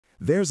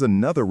There's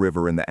another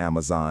river in the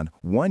Amazon,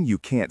 one you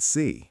can't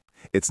see.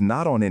 It's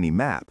not on any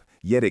map,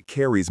 yet it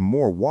carries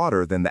more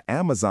water than the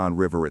Amazon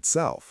River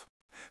itself.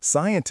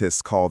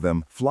 Scientists call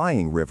them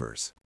flying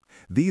rivers.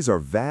 These are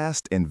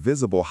vast,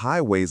 invisible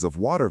highways of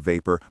water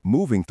vapor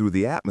moving through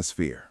the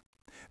atmosphere.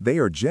 They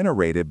are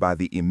generated by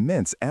the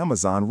immense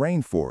Amazon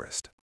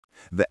rainforest.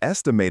 The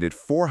estimated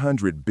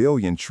 400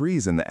 billion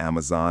trees in the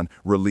Amazon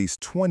release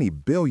 20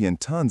 billion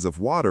tons of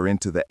water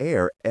into the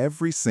air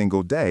every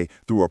single day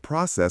through a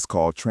process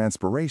called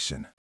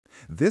transpiration.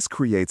 This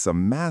creates a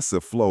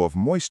massive flow of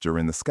moisture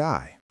in the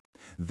sky.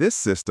 This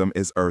system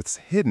is Earth's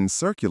hidden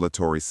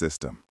circulatory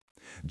system.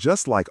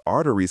 Just like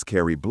arteries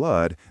carry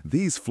blood,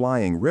 these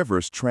flying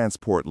rivers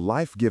transport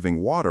life-giving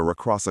water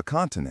across a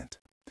continent.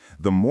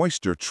 The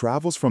moisture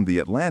travels from the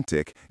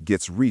Atlantic,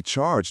 gets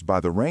recharged by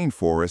the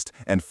rainforest,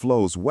 and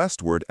flows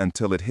westward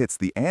until it hits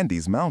the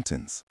Andes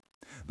Mountains.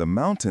 The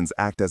mountains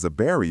act as a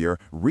barrier,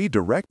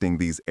 redirecting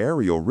these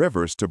aerial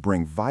rivers to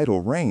bring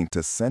vital rain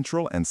to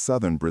central and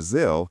southern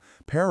Brazil,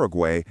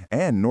 Paraguay,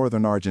 and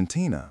northern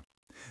Argentina.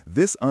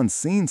 This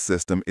unseen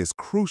system is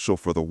crucial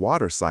for the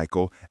water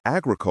cycle,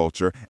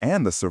 agriculture,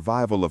 and the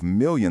survival of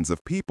millions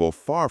of people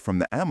far from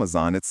the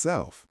Amazon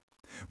itself.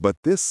 But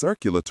this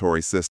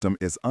circulatory system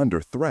is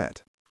under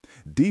threat.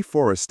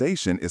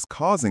 Deforestation is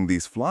causing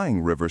these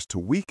flying rivers to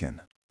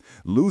weaken.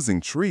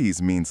 Losing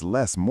trees means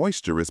less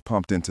moisture is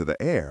pumped into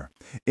the air,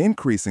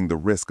 increasing the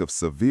risk of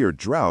severe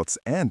droughts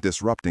and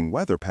disrupting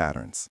weather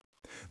patterns.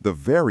 The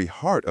very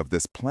heart of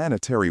this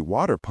planetary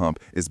water pump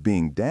is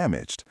being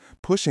damaged,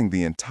 pushing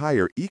the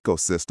entire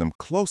ecosystem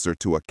closer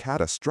to a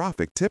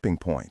catastrophic tipping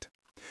point.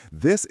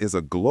 This is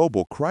a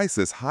global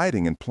crisis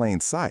hiding in plain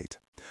sight.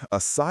 A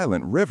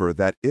silent river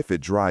that, if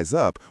it dries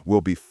up,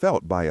 will be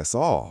felt by us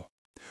all.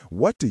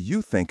 What do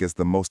you think is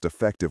the most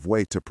effective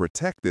way to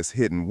protect this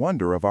hidden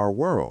wonder of our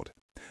world?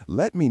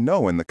 Let me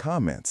know in the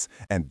comments,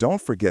 and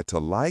don't forget to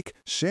like,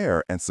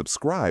 share, and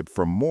subscribe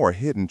for more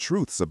hidden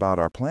truths about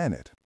our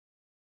planet.